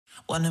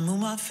Wanna move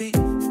my feet,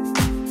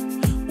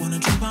 wanna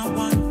drink my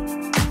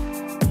wine.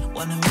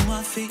 Wanna move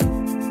my feet,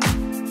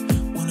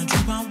 wanna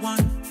drink my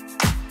wine.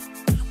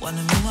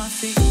 Wanna move my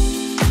feet,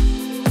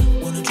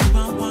 wanna drink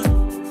my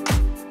wine.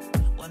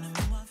 Wanna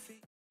move my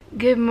feet.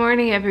 Good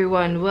morning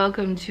everyone,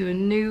 welcome to a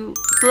new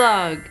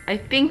vlog. I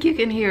think you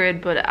can hear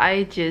it, but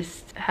I just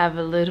have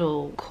a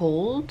little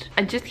cold.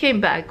 I just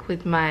came back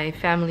with my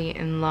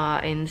family-in-law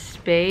in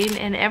Spain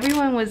and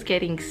everyone was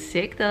getting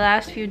sick the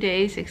last few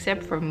days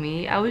except for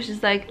me. I was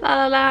just like, la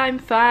la la, I'm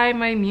fine,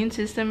 my immune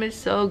system is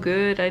so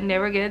good, I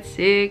never get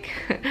sick.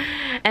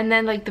 And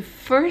then like the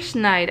first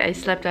night I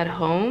slept at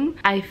home,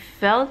 I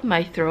felt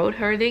my throat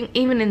hurting.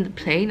 Even in the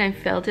plane I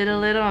felt it a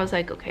little. I was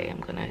like, okay,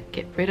 I'm gonna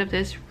get rid of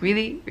this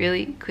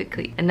really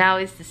quickly. And now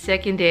it's the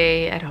second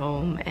day at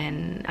home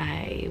and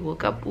I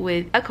woke up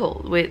with a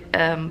cold, with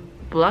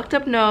blocked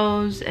up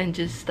nose and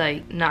just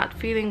like not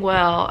feeling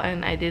well,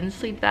 and I didn't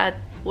sleep that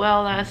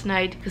well last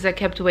night because I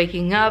kept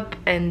waking up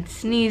and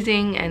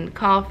sneezing and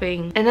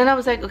coughing. And then I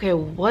was like, okay,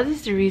 what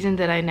is the reason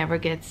that I never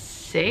get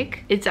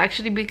sick? It's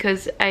actually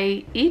because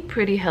I eat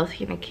pretty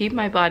healthy and I keep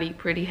my body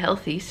pretty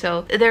healthy.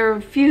 So there are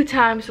a few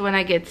times when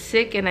I get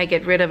sick and I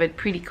get rid of it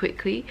pretty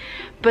quickly.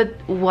 But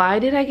why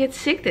did I get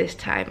sick this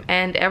time?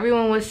 And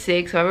everyone was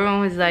sick, so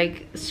everyone was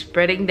like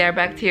spreading their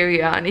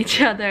bacteria on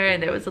each other,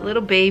 and there was a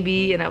little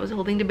baby and I was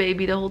holding the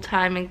baby the whole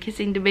time and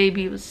kissing the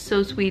baby. It was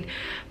so sweet,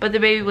 but the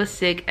baby was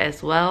sick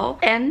as well.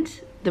 And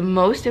the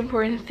most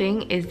important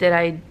thing is that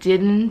I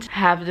didn't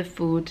have the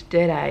food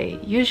that I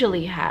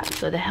usually have.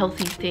 So the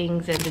healthy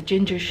things and the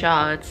ginger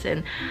shots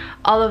and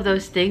all of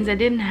those things, I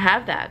didn't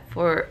have that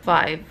for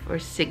 5 or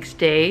 6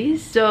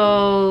 days.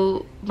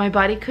 So my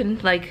body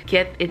couldn't like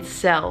get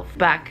itself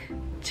back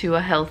to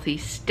a healthy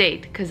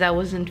state because I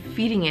wasn't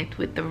feeding it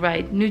with the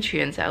right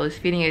nutrients. I was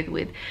feeding it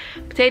with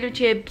potato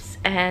chips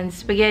and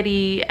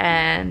spaghetti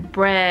and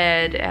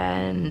bread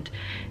and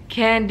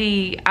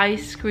candy,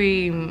 ice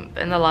cream,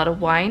 and a lot of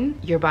wine.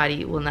 Your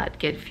body will not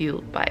get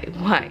fueled by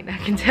wine,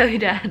 I can tell you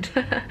that.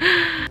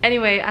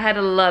 Anyway, I had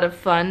a lot of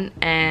fun,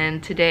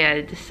 and today I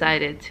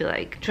decided to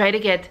like try to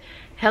get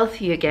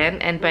healthy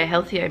again. And by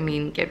healthy I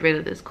mean get rid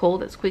of this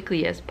cold as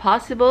quickly as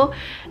possible.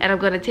 And I'm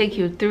gonna take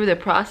you through the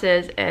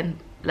process, and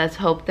let's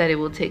hope that it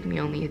will take me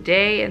only a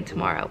day and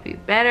tomorrow I'll be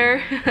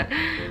better.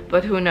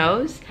 But who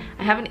knows?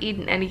 I haven't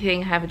eaten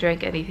anything, I haven't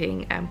drank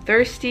anything. I'm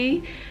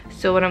thirsty.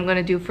 So what I'm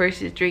gonna do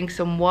first is drink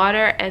some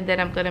water, and then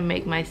I'm gonna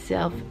make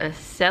myself a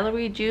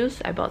celery juice.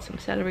 I bought some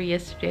celery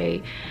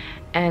yesterday,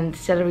 and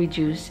celery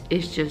juice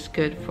is just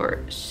good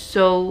for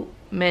so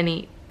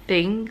many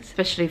things,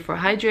 especially for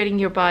hydrating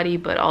your body,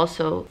 but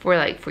also for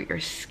like for your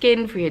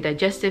skin, for your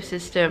digestive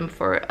system,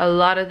 for a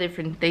lot of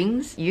different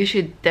things. You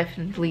should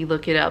definitely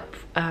look it up.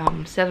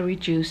 Celery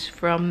juice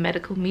from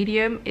Medical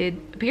Medium, it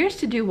appears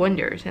to do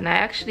wonders, and I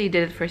actually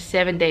did it for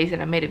 7 days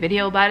and I made a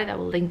video about it. I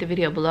will link the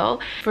video below.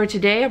 For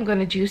today I'm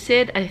gonna juice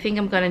it. I think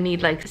I'm gonna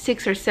need like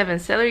 6 or 7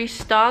 celery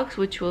stalks,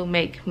 which will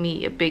make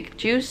me a big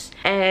juice.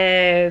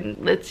 And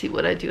let's see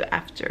what I do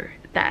after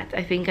that.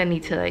 I think I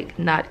need to like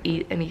not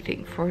eat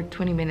anything for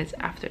 20 minutes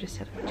after the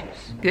celery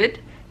juice. Good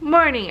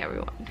morning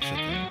everyone.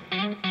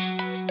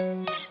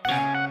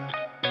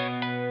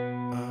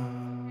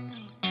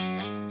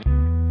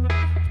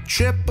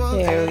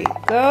 There we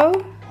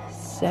go.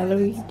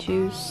 Celery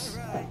juice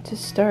to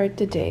start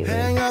the day with.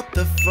 Hang up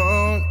the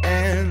phone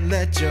and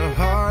let your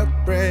heart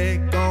break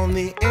on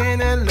the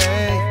inner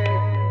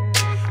lane.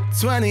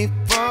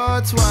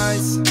 24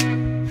 twice.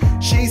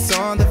 She's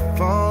on the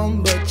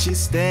phone, but she's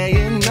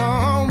staying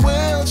on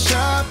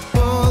Wilshire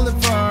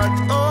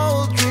Boulevard.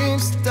 Old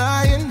dreams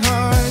dying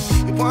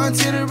hard. You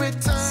want you to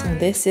return. So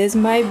this is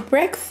my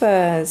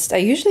breakfast. I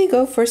usually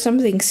go for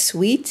something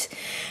sweet,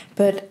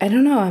 but I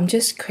don't know, I'm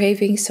just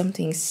craving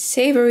something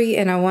savory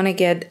and I want to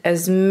get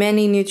as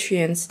many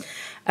nutrients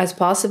as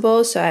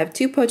possible. So I have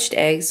 2 poached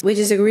eggs, which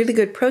is a really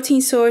good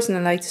protein source, and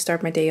I like to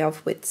start my day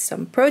off with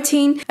some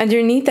protein.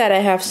 Underneath that I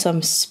have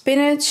some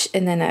spinach,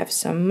 and then I have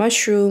some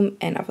mushroom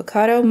and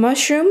avocado.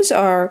 Mushrooms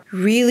are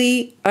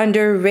really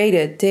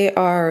underrated. They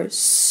are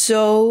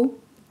so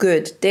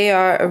good. They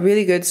are a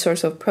really good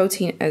source of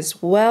protein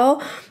as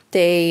well.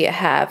 They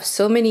have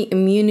so many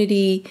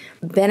immunity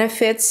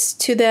benefits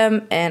to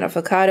them, and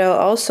avocado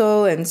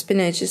also, and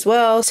spinach as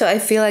well. So I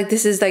feel like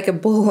this is like a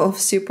bowl of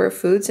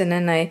superfoods. And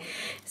then I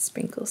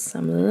sprinkle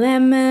some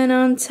lemon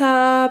on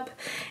top.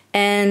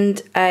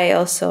 And I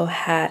also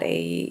had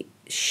a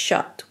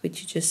shot,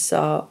 which you just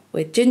saw,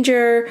 with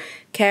ginger,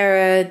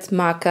 carrot,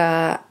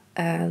 maca,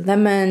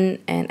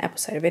 lemon, and apple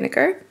cider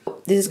vinegar.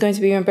 This is going to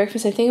be my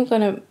breakfast. I think I'm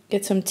gonna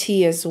get some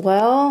tea as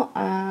well.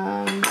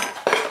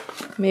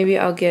 Maybe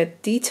I'll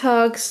get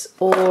detox,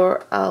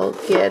 or I'll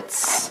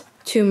get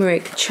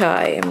turmeric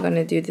chai. I'm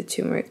gonna do the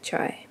turmeric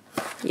chai.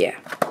 Yeah.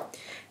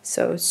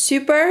 So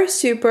super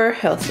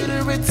healthy.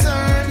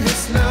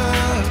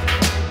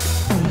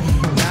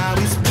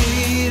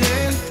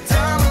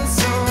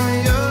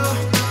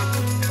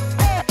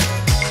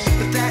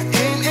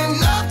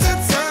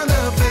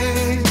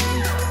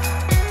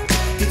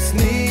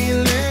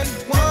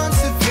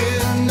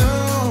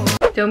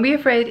 Don't be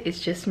afraid, it's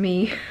just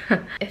me.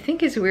 I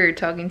think it's weird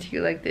talking to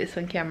you like this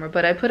on camera,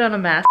 but I put on a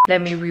mask. Let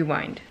me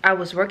rewind. I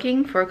was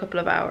working for a couple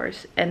of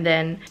hours and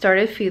then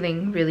started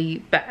feeling really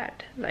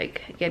bad,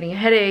 like getting a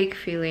headache,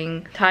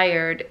 feeling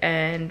tired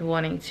and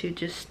wanting to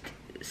just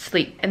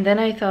sleep. And then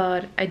I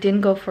thought, I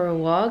didn't go for a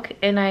walk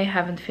and I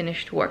haven't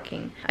finished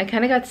working. I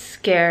kind of got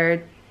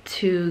scared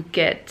to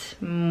get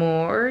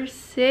more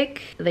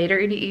sick later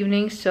in the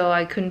evening, so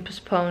I couldn't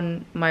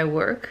postpone my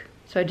work.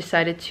 So I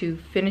decided to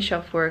finish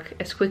off work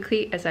as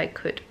quickly as I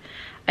could.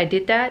 I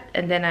did that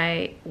and then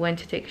I went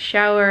to take a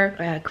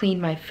shower,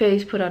 cleaned my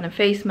face, put on a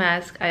face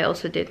mask. I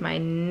also did my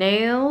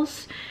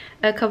nails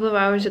a couple of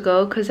hours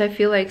ago because I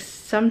feel like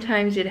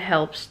sometimes it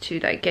helps to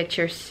like get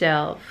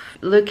yourself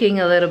looking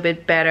a little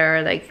bit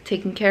better, like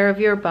taking care of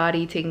your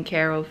body, taking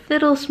care of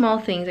little small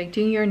things like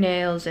doing your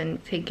nails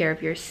and taking care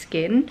of your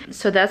skin.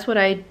 So that's what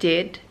I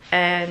did,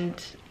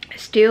 and I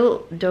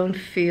still don't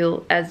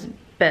feel as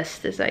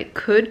best as I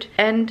could.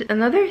 And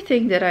another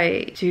thing that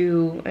I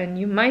do, and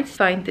you might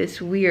find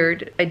this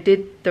weird, I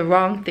did the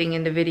wrong thing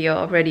in the video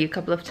already a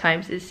couple of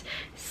times, is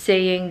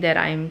saying that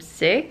I'm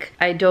sick.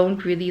 I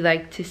don't really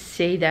like to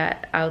say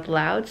that out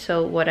loud,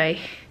 so what I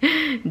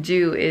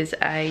do is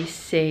I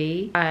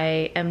say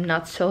I am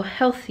not so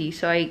healthy,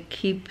 so I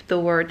keep the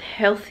word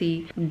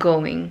healthy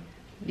going.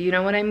 Do you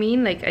know what I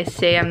mean? Like I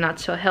say I'm not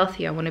so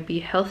healthy, I want to be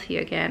healthy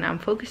again, I'm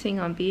focusing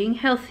on being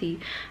healthy.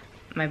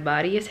 My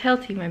body is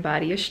healthy, my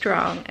body is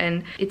strong.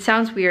 And it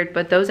sounds weird,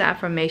 but those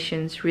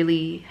affirmations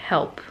really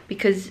help,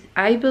 because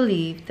I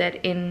believe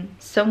that in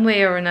some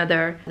way or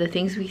another, the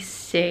things we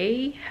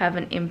say have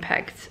an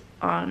impact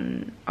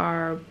on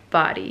our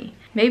body.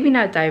 Maybe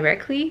not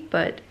directly,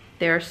 but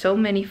there are so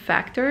many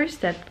factors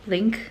that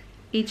link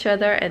each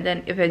other and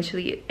then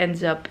eventually it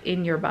ends up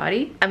in your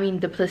body. I mean,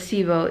 the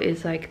placebo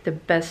is like the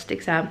best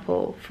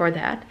example for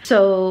that.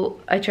 So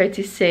I try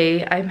to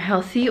say I'm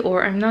healthy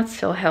or I'm not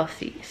so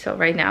healthy. So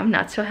right now I'm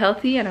not so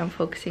healthy and I'm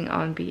focusing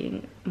on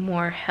being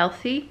more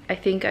healthy. I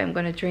think I'm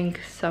gonna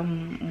drink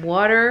some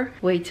water,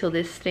 wait till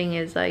this thing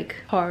is like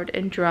hard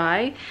and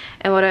dry.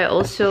 And what I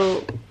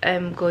also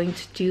am going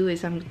to do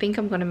is I think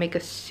I'm gonna make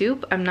a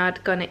soup. I'm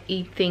not gonna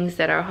eat things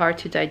that are hard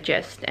to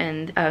digest,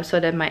 and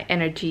so that my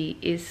energy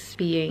is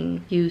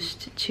being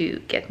used to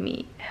get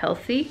me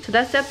healthy. So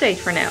that's the update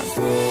for now.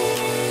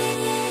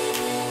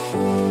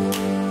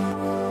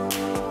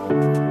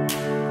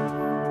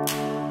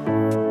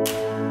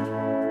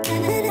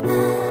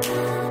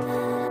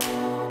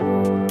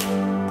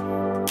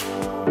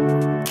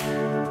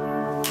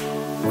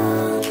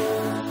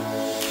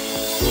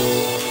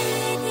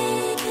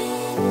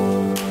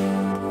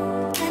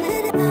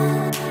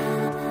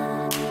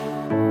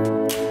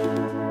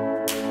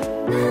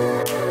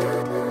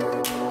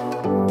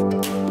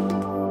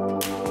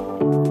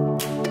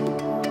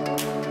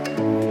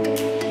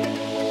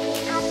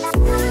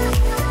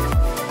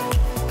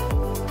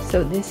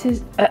 So this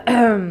is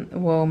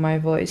whoa, my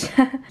voice.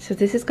 So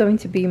this is going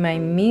to be my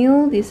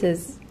meal. This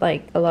is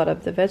like a lot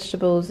of the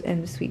vegetables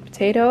and the sweet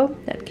potato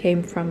that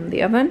came from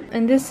the oven,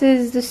 and this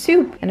is the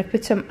soup. And I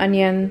put some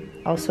onion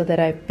also that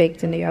I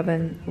baked in the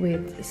oven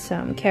with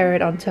some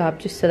carrot on top,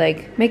 just to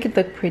like make it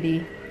look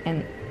pretty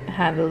and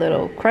have a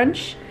little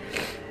crunch.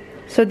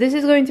 So this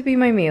is going to be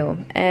my meal.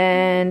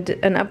 And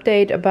an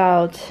update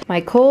about my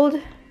cold,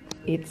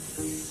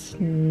 it's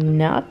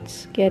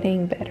not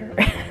getting better.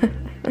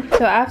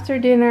 So after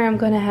dinner I'm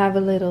gonna have a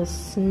little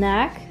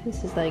snack.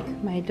 This is like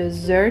my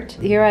dessert.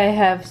 Here I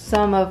have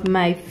some of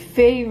my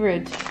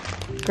favorite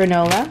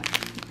granola.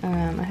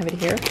 I have it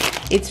here.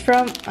 It's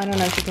from, I don't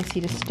know if you can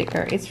see the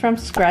sticker, it's from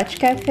Scratch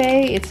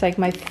Cafe. It's like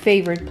my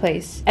favorite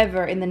place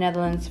ever in the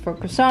Netherlands for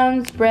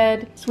croissants,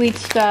 bread, sweet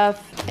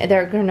stuff. And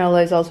their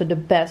granola is also the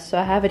best. So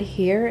I have it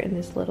here in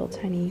this little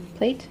tiny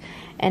plate,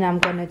 and I'm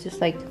gonna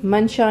just like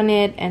munch on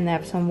it and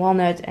have some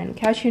walnuts and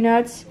cashew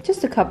nuts,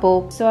 just a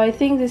couple. So I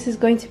think this is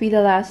going to be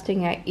the last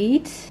thing I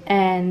eat,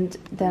 and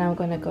then I'm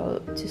gonna go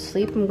to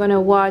sleep. I'm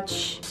gonna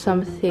watch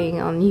something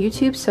on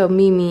YouTube. So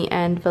Mimi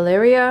and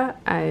Valeria,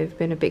 I've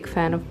been a big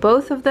fan of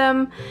both of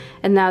them,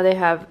 and now they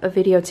have a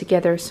video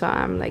together, so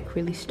I'm like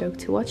really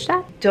stoked to watch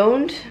that.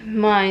 Don't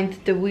mind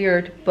the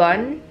weird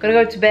bun. Gonna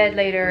go to bed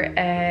later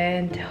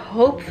and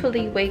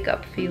hopefully wake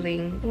up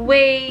feeling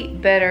way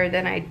better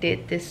than I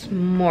did this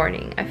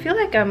morning. I feel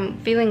like I'm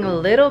feeling a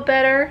little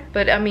better,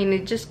 but I mean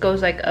it just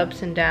goes like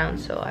ups and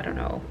downs, so I don't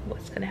know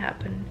what's gonna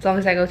happen as long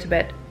as I go to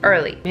bed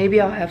early. Maybe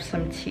I'll have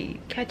some tea.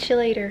 Catch you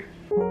later.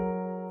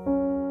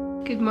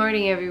 Good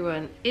morning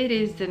everyone. It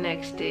is the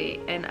next day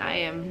and I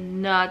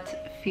am not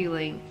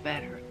feeling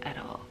better at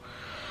all.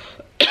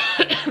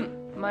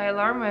 My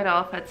alarm went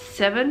off at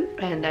 7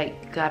 and I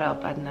got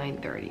up at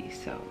 9:30,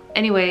 so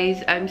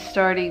Anyways, I'm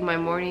starting my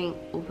morning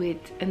with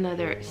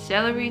another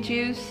celery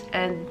juice,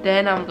 and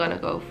then I'm gonna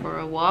go for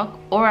a walk,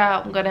 or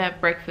I'm gonna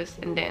have breakfast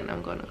and then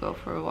I'm gonna go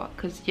for a walk,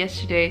 because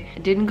yesterday I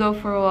didn't go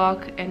for a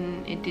walk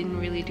and it didn't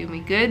really do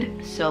me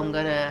good. So I'm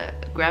gonna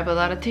grab a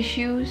lot of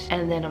tissues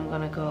and then I'm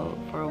gonna go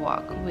for a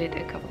walk with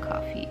a cup of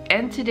coffee.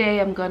 And today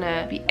I'm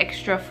gonna be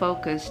extra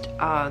focused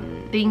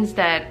on things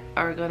that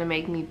are gonna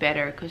make me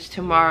better, because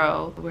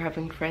tomorrow we're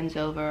having friends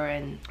over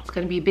and it's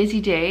gonna be a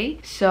busy day.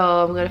 So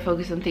I'm gonna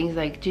focus on things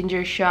like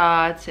ginger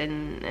shots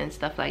and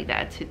stuff like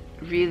that to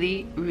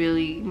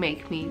really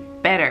make me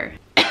better.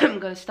 I'm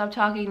gonna stop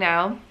talking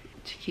now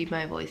to keep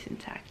my voice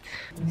intact.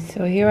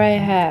 So here I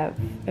have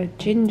a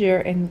ginger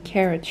and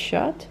carrot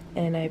shot,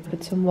 and I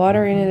put some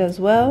water in it as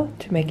well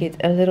to make it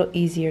a little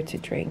easier to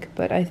drink,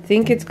 but I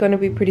think it's gonna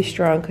be pretty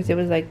strong because it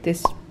was like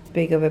this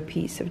big of a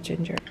piece of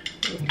ginger.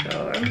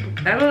 So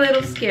I'm a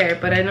little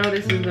scared, but I know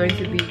this is going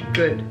to be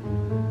good.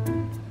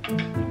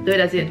 Good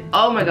as in,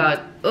 oh my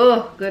god,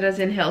 oh, good as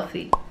in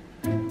healthy.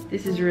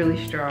 This is really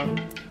strong.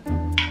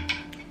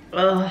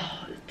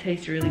 Oh, it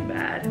tastes really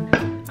bad.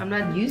 I'm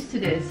not used to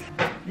this.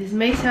 This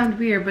may sound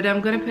weird, but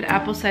I'm gonna put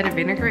apple cider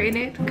vinegar in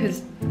it,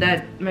 because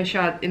my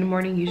shot in the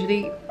morning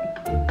usually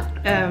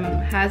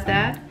has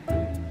that,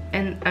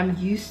 and I'm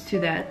used to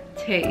that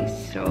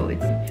taste, so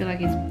I feel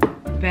like it's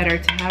better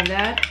to have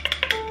that.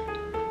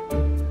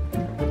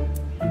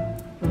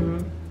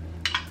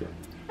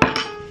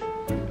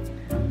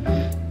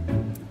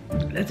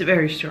 That's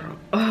very strong.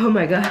 Oh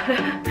my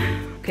god.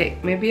 Okay,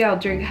 maybe I'll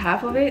drink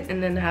half of it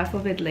and then half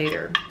of it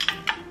later.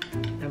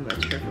 I'm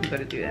not sure if I'm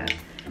gonna do that.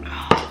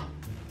 Oh,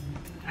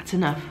 that's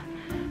enough.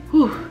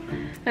 Whew,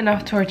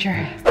 enough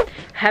torture.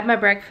 Had my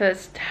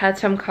breakfast, had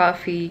some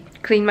coffee,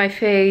 cleaned my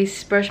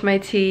face, brushed my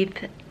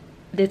teeth,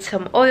 did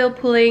some oil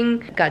pulling,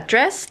 got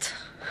dressed,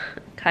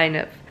 kind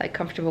of like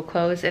comfortable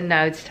clothes, and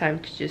now it's time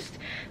to just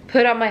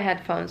put on my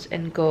headphones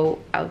and go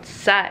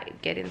outside,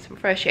 get in some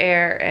fresh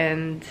air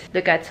and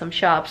look at some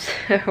shops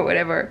or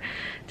whatever.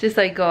 Just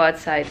like go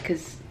outside,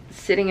 because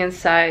sitting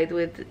inside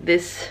with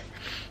this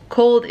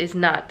cold is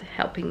not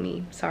helping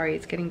me. Sorry,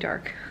 it's getting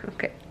dark.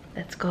 Okay,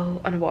 let's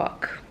go on a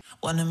walk.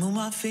 Wanna move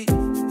my feet,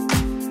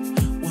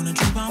 wanna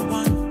drink my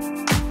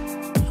wine,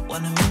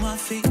 wanna move my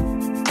feet,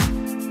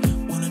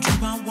 wanna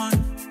drink my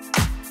wine,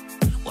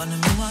 wanna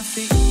move my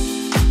feet,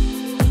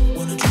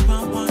 wanna drink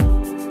my wine,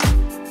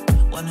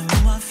 wanna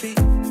move my feet,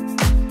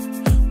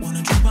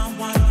 wanna drink my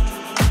wine.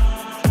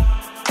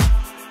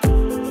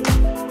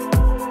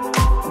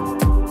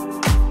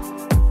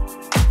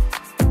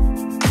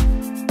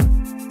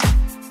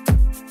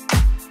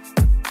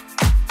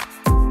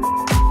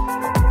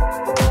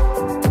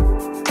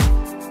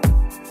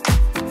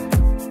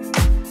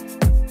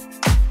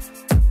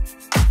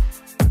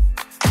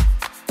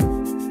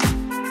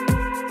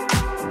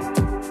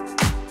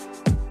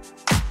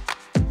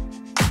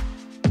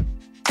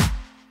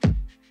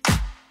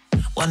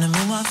 Wanna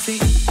move my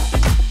feet,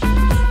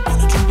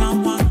 wanna drink my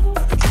wine,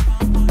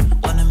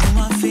 wanna move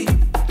my feet,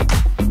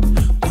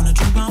 wanna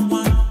drink my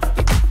wine,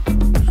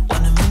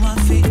 wanna move my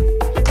feet,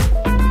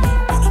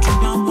 wanna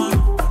drink my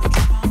wine,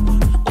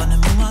 wanna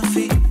move my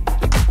feet,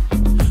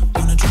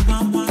 wanna drink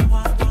my wine.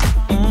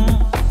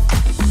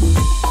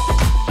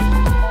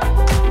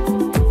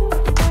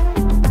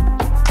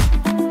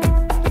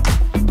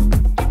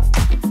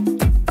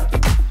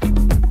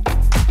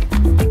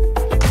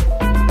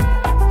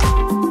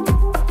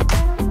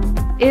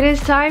 It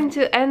is time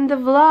to end the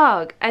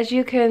vlog. As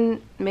you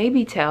can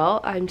maybe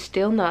tell, I'm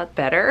still not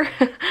better.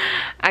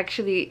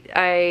 Actually,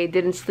 I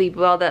didn't sleep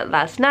well that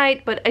last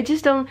night, but I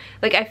just don't,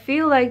 like, I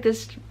feel like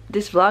this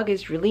vlog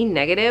is really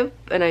negative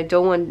and I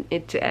don't want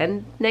it to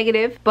end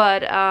negative.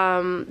 But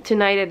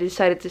tonight I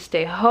decided to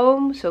stay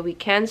home, so we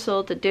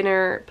canceled the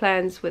dinner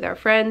plans with our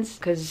friends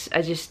because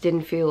I just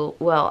didn't feel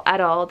well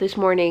at all this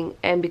morning,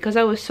 and because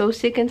I was so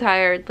sick and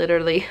tired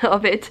literally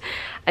of it,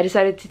 I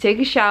decided to take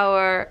a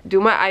shower, do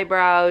my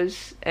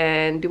eyebrows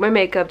and do my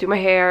makeup, do my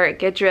hair,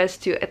 get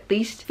dressed to at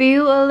least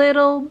feel a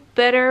little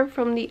better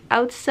from the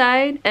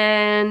outside,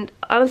 and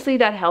honestly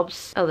that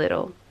helps a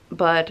little.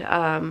 But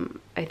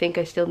I think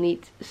I still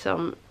need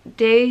some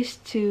days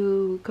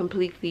to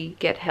completely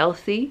get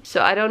healthy.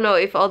 So I don't know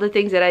if all the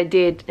things that I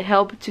did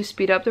helped to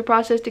speed up the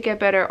process to get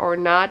better or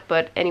not.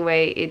 But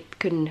anyway, it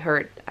couldn't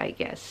hurt, I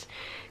guess,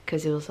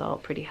 because it was all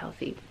pretty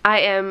healthy.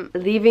 I am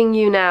leaving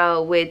you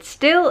now with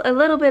still a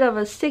little bit of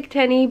a sick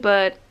Teni,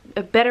 but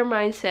a better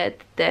mindset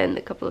than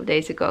a couple of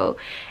days ago.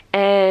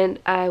 And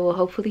I will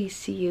hopefully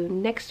see you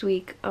next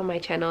week on my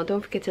channel.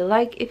 Don't forget to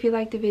like if you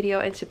liked the video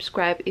and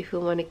subscribe if you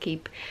want to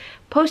keep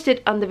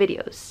posted on the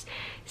videos.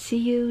 See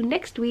you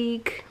next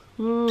week.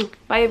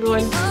 Bye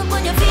everyone.